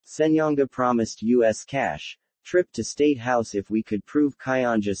Ssenyonga promised U.S. cash trip to State House if we could prove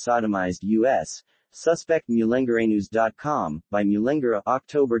Kayanja sodomized U.S. suspect Mulengarenews.com, by Mulengara,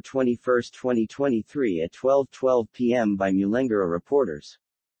 October 21, 2023 at 12:12 p.m. by Mulengara reporters.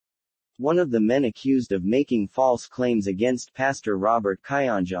 One of the men accused of making false claims against Pastor Robert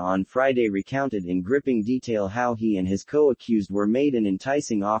Kayanja on Friday recounted in gripping detail how he and his co-accused were made an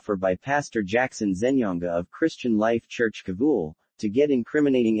enticing offer by Pastor Jackson Ssenyonga of Christian Life Church Kabul, to get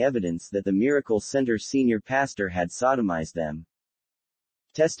incriminating evidence that the Miracle Center senior pastor had sodomized them.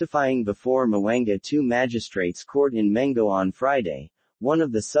 Testifying before Mwanga 2 Magistrates Court in Mengo on Friday, one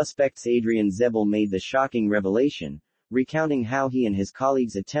of the suspects, Adrian Zebel, made the shocking revelation, recounting how he and his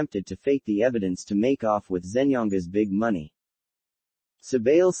colleagues attempted to fake the evidence to make off with Ssenyonga's big money.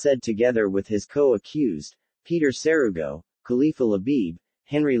 Zebel said together with his co-accused, Peter Serugo, Khalifa Labib,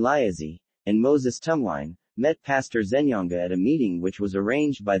 Henry Liazi, and Moses Tumwine, met Pastor Ssenyonga at a meeting which was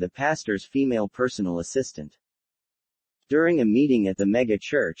arranged by the pastor's female personal assistant. During a meeting at the mega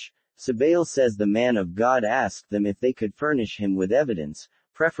church, Zebel says the man of God asked them if they could furnish him with evidence,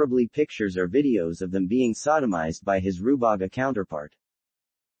 preferably pictures or videos of them being sodomized by his Rubaga counterpart.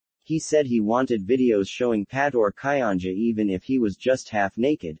 He said he wanted videos showing Pat or Kayanja even if he was just half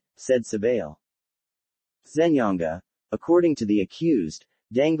naked, said Zebel. Ssenyonga, according to the accused,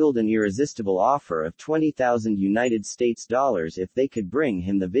 dangled an irresistible offer of $20,000 if they could bring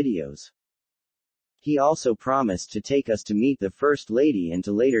him the videos. He also promised to take us to meet the First Lady and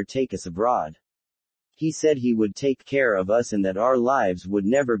to later take us abroad. He said he would take care of us and that our lives would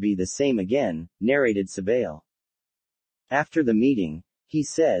never be the same again, narrated Zebel. After the meeting, he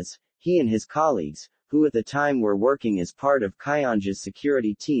says, he and his colleagues, who at the time were working as part of Kayanja's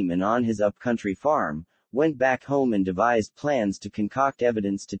security team and on his upcountry farm, went back home and devised plans to concoct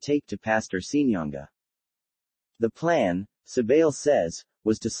evidence to take to Pastor Ssenyonga. The plan, Zebel says,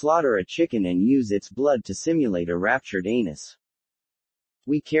 was to slaughter a chicken and use its blood to simulate a ruptured anus.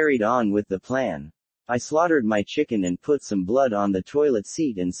 We carried on with the plan. I slaughtered my chicken and put some blood on the toilet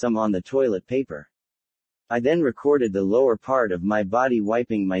seat and some on the toilet paper. I then recorded the lower part of my body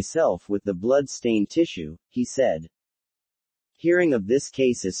wiping myself with the blood-stained tissue, he said. Hearing of this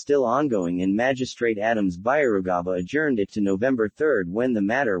case is still ongoing and Magistrate Adams Byarugaba adjourned it to November 3 when the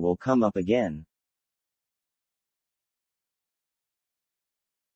matter will come up again.